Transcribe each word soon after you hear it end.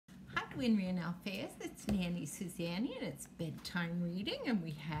Winry and Alphaeus. It's Nanny Suzanny, and it's bedtime reading, and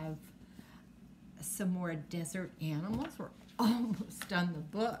we have some more desert animals. We're almost done the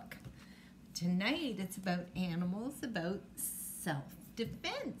book. Tonight it's about animals about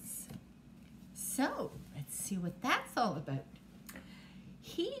self-defense. So let's see what that's all about.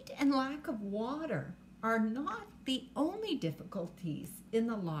 Heat and lack of water are not the only difficulties in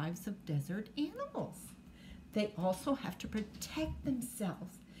the lives of desert animals. They also have to protect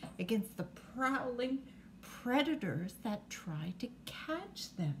themselves against the prowling predators that try to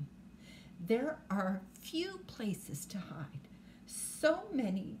catch them. There are few places to hide. So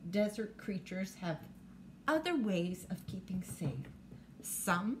many desert creatures have other ways of keeping safe.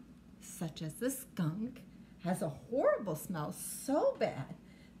 Some, such as the skunk, has a horrible smell so bad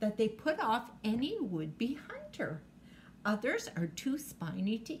that they put off any would-be hunter. Others are too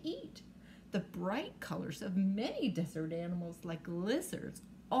spiny to eat. The bright colors of many desert animals like lizards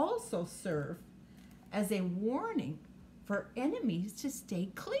also serve as a warning for enemies to stay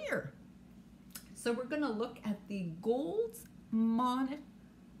clear. So we're going to look at the Gold's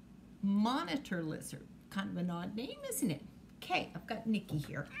monitor lizard. Kind of an odd name, isn't it? Okay, I've got Nikki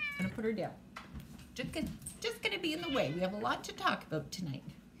here. I'm going to put her down. Just going to be in the way. We have a lot to talk about tonight.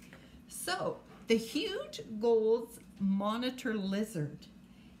 So the huge Gold's monitor lizard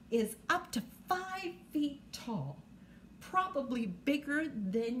is up to 5 feet tall, probably bigger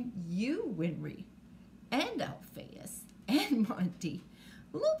than you, Winry, and Alphaeus, and Monty,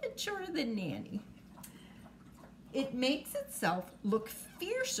 a little bit shorter than Nanny. It makes itself look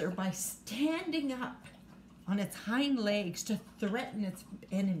fiercer by standing up on its hind legs to threaten its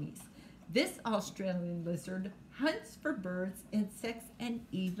enemies. This Australian lizard hunts for birds, insects, and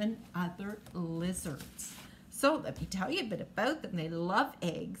even other lizards. So let me tell you a bit about them. They love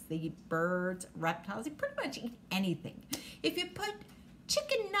eggs, they eat birds, reptiles, they pretty much eat anything. If you put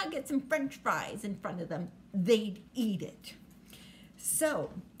chicken nuggets and french fries in front of them, they'd eat it.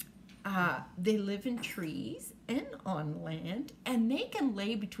 So they live in trees and on land, and they can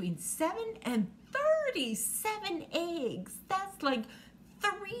lay between 7 and 37 eggs. That's like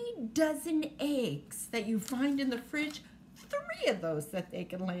 3 dozen eggs that you find in the fridge, 3 of those that they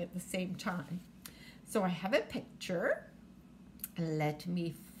can lay at the same time. So I have a picture. Let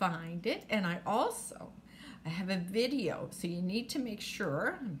me find it. And I have a video. So you need to make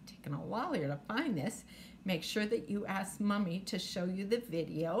sure, I'm taking a while here to find this, make sure that you ask Mommy to show you the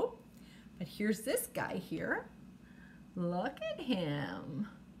video. But here's this guy here. Look at him.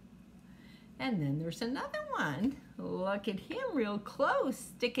 And then there's another one. Look at him real close,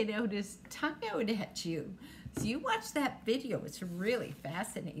 sticking out his tongue out at you. So you watch that video. It's really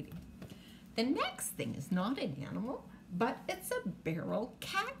fascinating. The next thing is not an animal, but it's a barrel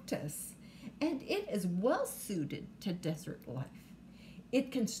cactus, and it is well suited to desert life.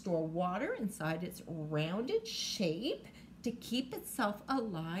 It can store water inside its rounded shape to keep itself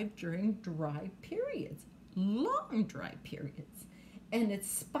alive during dry periods, long dry periods, and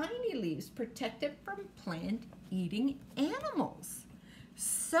its spiny leaves protect it from plant-eating animals.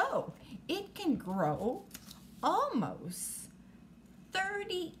 So it can grow almost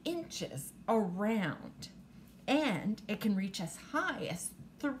 30 inches around, and it can reach as high as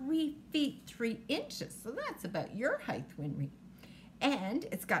 3 feet 3 inches. So that's about your height, Winry. And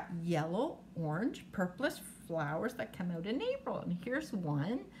it's got yellow, orange, purplish flowers that come out in April. And here's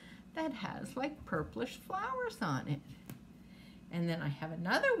one that has like purplish flowers on it. And then I have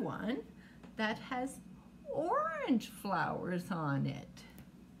another one that has orange flowers on it.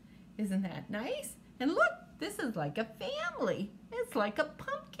 Isn't that nice? And look, this is like a family. It's like a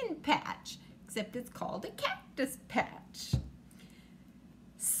pumpkin patch, except it's called a cactus patch.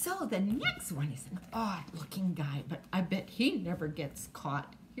 So the next one is an odd looking guy, but I bet he never gets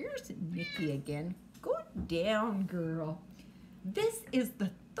caught. Here's Nikki again. Go down, girl. This is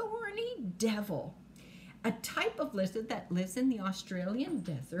the thorny devil, a type of lizard that lives in the Australian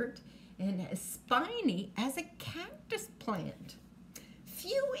desert and is spiny as a cactus plant.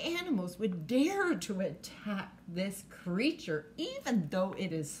 Few animals would dare to attack this creature, even though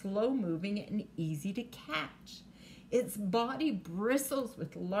it is slow-moving and easy to catch. Its body bristles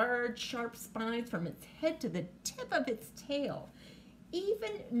with large, sharp spines from its head to the tip of its tail.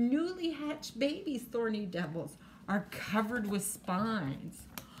 Even newly hatched babies, thorny devils, are covered with spines.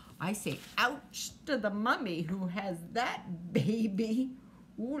 I say ouch to the mummy who has that baby.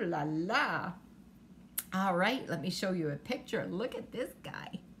 Ooh la la. All right, let me show you a picture. Look at this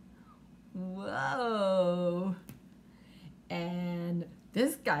guy. Whoa. And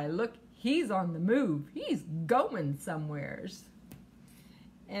this guy, look, he's on the move. He's going somewheres.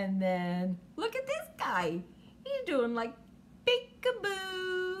 And then look at this guy. He's doing like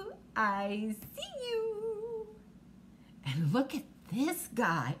peekaboo. I see you. And look at this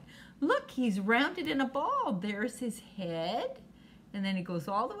guy. Look, he's rounded in a ball. There's his head. And then he goes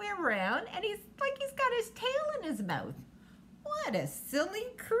all the way around, and he's got his tail in his mouth. What a silly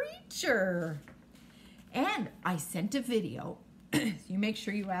creature. And I sent a video. So you make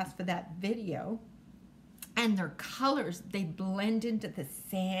sure you ask for that video. And their colors, they blend into the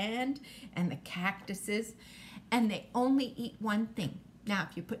sand and the cactuses, and they only eat one thing. Now,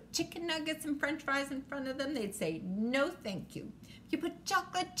 if you put chicken nuggets and french fries in front of them, they'd say, no, thank you. If you put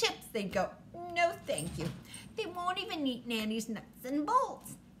chocolate chips, they'd go, no, thank you. They won't even eat Nanny's nuts and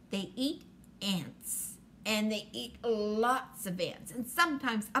bolts. They eat ants, and they eat lots of ants, and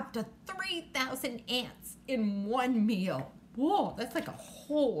sometimes up to 3,000 ants in one meal. Whoa, that's like a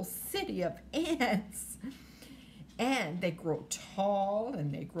whole city of ants. And they grow tall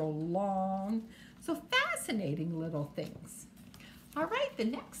and they grow long. So fascinating little things. All right, the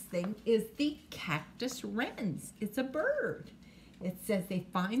next thing is the cactus wrens. It's a bird. It says they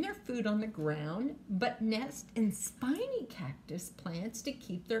find their food on the ground, but nest in spiny cactus plants to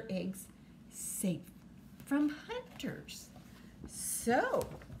keep their eggs safe from hunters. So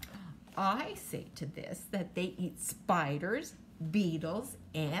I say to this that they eat spiders, beetles,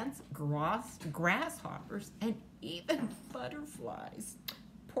 ants, grasshoppers, and even butterflies.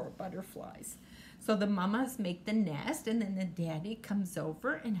 Poor butterflies. So the mamas make the nest, and then the daddy comes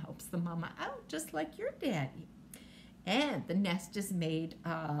over and helps the mama out, just like your daddy. And the nest is made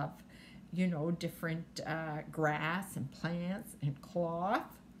of, you know, different grass and plants and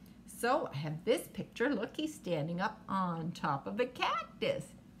cloth. So I have this picture. Look, he's standing up on top of a cactus.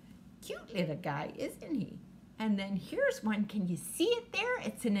 Cute little guy, isn't he? And then here's one. Can you see it there?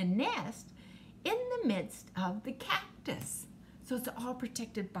 It's in a nest in the midst of the cactus. So it's all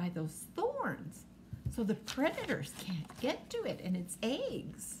protected by those thorns. So the predators can't get to it and its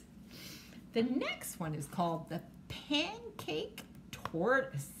eggs. The next one is called the pancake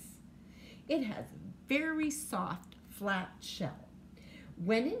tortoise. It has a very soft, flat shell.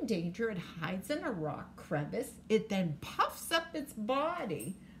 When in danger, it hides in a rock crevice. It then puffs up its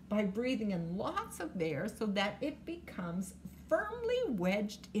body by breathing in lots of air so that it becomes firmly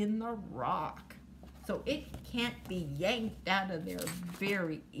wedged in the rock. So it can't be yanked out of there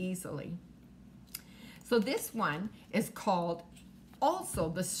very easily. So this one is called also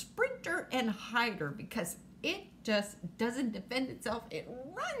the sprinter and hider because it just doesn't defend itself. It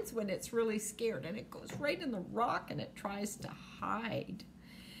runs when it's really scared, and it goes right in the rock and it tries to hide.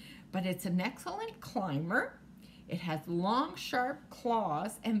 But it's an excellent climber. It has long, sharp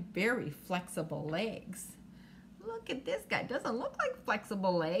claws and very flexible legs. Look at this guy. Doesn't look like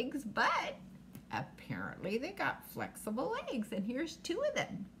flexible legs, but apparently they got flexible legs. And here's two of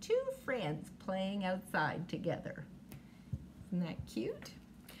them, two friends playing outside together. Isn't that cute?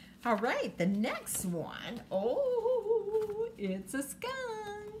 All right, the next one, oh, it's a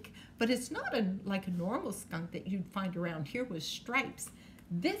skunk. But it's not like a normal skunk that you'd find around here with stripes.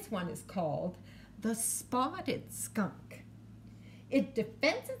 This one is called the spotted skunk. It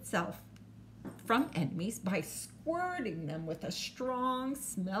defends itself from enemies by squirting them with a strong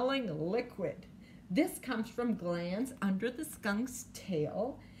smelling liquid. This comes from glands under the skunk's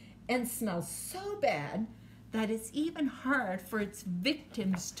tail and smells so bad that it's even hard for its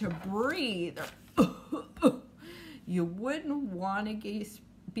victims to breathe. You wouldn't want to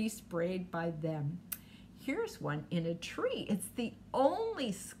be sprayed by them. Here's one in a tree. It's the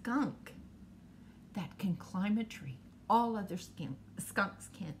only skunk that can climb a tree. All other skunks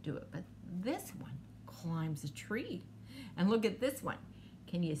can't do it, but this one climbs a tree. And look at this one.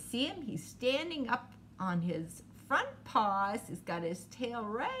 Can you see him? He's standing up on his front paws. He's got his tail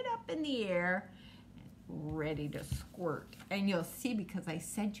right up in the air, ready to squirt. And you'll see, because I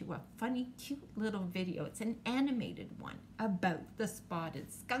sent you a funny, cute little video. It's an animated one about the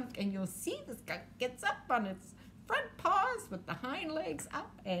spotted skunk. And you'll see the skunk gets up on its front paws with the hind legs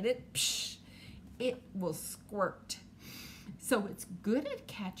up, and it will squirt. So it's good at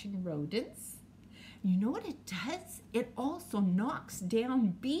catching rodents. You know what it does? It also knocks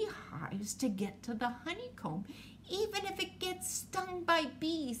down beehives to get to the honeycomb. Even if it gets stung by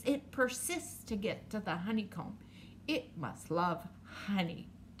bees, it persists to get to the honeycomb. It must love honey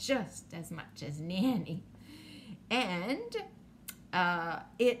just as much as Nanny. And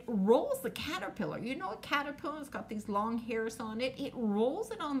it rolls the caterpillar. You know, a caterpillar's got these long hairs on it. It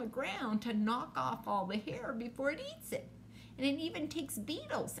rolls it on the ground to knock off all the hair before it eats it. And it even takes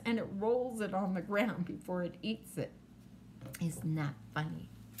beetles and it rolls it on the ground before it eats it. Isn't that funny?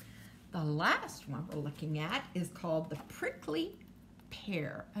 The last one we're looking at is called the prickly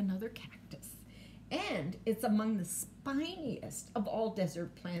pear, another cactus. And it's among the spiniest of all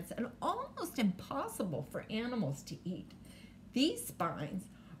desert plants and almost impossible for animals to eat. These spines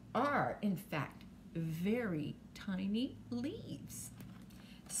are, in fact, very tiny leaves.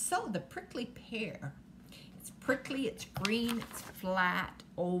 So the prickly pear, it's prickly, it's green, it's flat,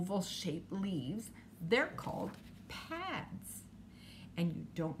 oval-shaped leaves. They're called pads. And you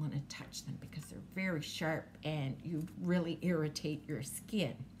don't want to touch them because they're very sharp and you really irritate your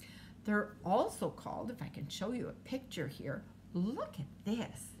skin. They're also called, if I can show you a picture here, look at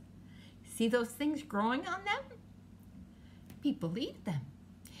this. See those things growing on them? People eat them,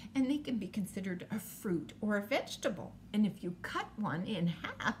 and they can be considered a fruit or a vegetable. And if you cut one in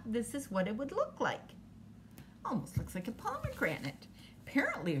half, this is what it would look like. Almost looks like a pomegranate.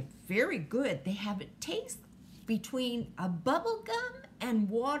 Apparently, it's very good. They have a taste between a bubble gum and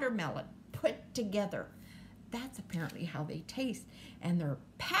watermelon put together. That's apparently how they taste, and they're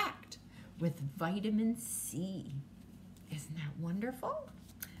packed with vitamin C. Isn't that wonderful?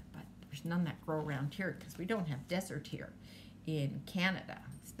 But there's none that grow around here because we don't have desert here in Canada,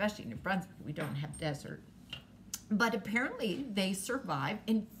 especially in New Brunswick. We don't have desert. But apparently they survive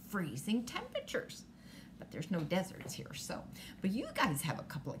in freezing temperatures. But there's no deserts here, so. But you guys have a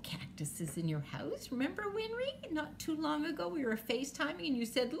couple of cactuses in your house. Remember, Winry? Not too long ago, we were FaceTiming and you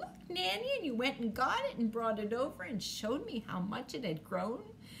said, look, Nanny, and you went and got it and brought it over and showed me how much it had grown.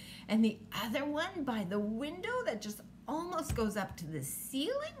 And the other one by the window that just almost goes up to the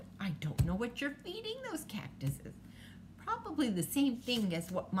ceiling, I don't know what you're feeding those cactuses. Probably the same thing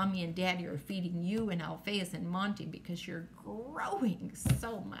as what Mommy and Daddy are feeding you and Alphaeus and Monty because you're growing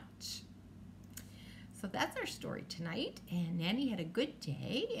so much. So that's our story tonight, and Nanny had a good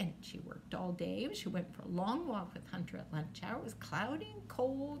day, and she worked all day. She went for a long walk with Hunter at lunch hour. It was cloudy and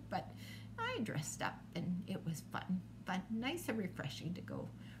cold, but I dressed up, and it was fun, nice and refreshing to go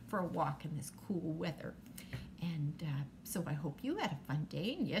for a walk in this cool weather. And so I hope you had a fun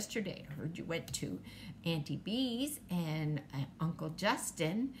day. And yesterday I heard you went to Auntie Bee's and Uncle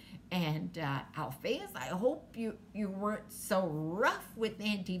Justin and Alphaeus. I hope you weren't so rough with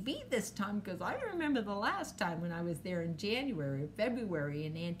Auntie Bee this time, because I remember the last time when I was there in January or February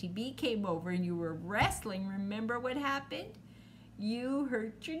and Auntie Bee came over and you were wrestling. Remember what happened? You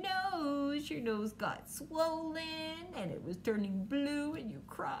hurt your nose got swollen and it was turning blue and you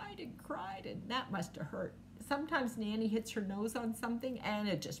cried and that must have hurt. Sometimes Nanny hits her nose on something and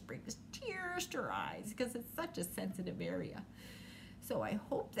it just brings tears to her eyes because it's such a sensitive area. So I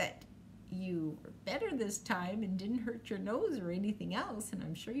hope that you were better this time and didn't hurt your nose or anything else, and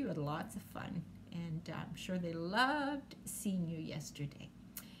I'm sure you had lots of fun, and I'm sure they loved seeing you yesterday.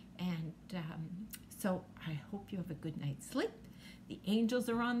 And so I hope you have a good night's sleep. The angels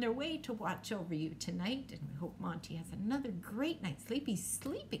are on their way to watch over you tonight, and we hope Monty has another great night's sleep. He's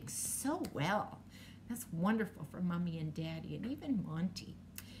sleeping so well. That's wonderful for Mommy and Daddy and even Monty.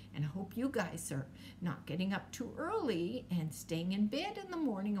 And I hope you guys are not getting up too early and staying in bed in the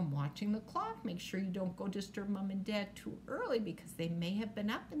morning and watching the clock. Make sure you don't go disturb Mom and Dad too early because they may have been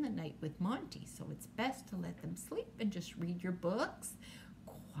up in the night with Monty. So it's best to let them sleep and just read your books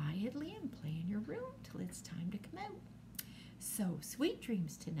quietly and play in your room till it's time to come out. So sweet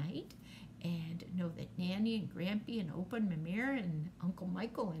dreams tonight, and know that Nanny and Grampy and Opa and Mimir and Uncle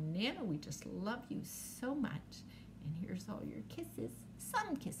Michael and Nana, we just love you so much. And here's all your kisses,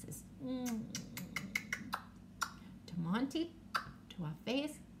 some kisses. To Monty, to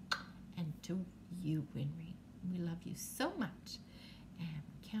Alphaeus, and to you, Winry. We love you so much, and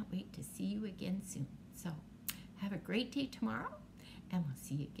we can't wait to see you again soon. So have a great day tomorrow, and we'll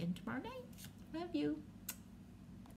see you again tomorrow night. Love you.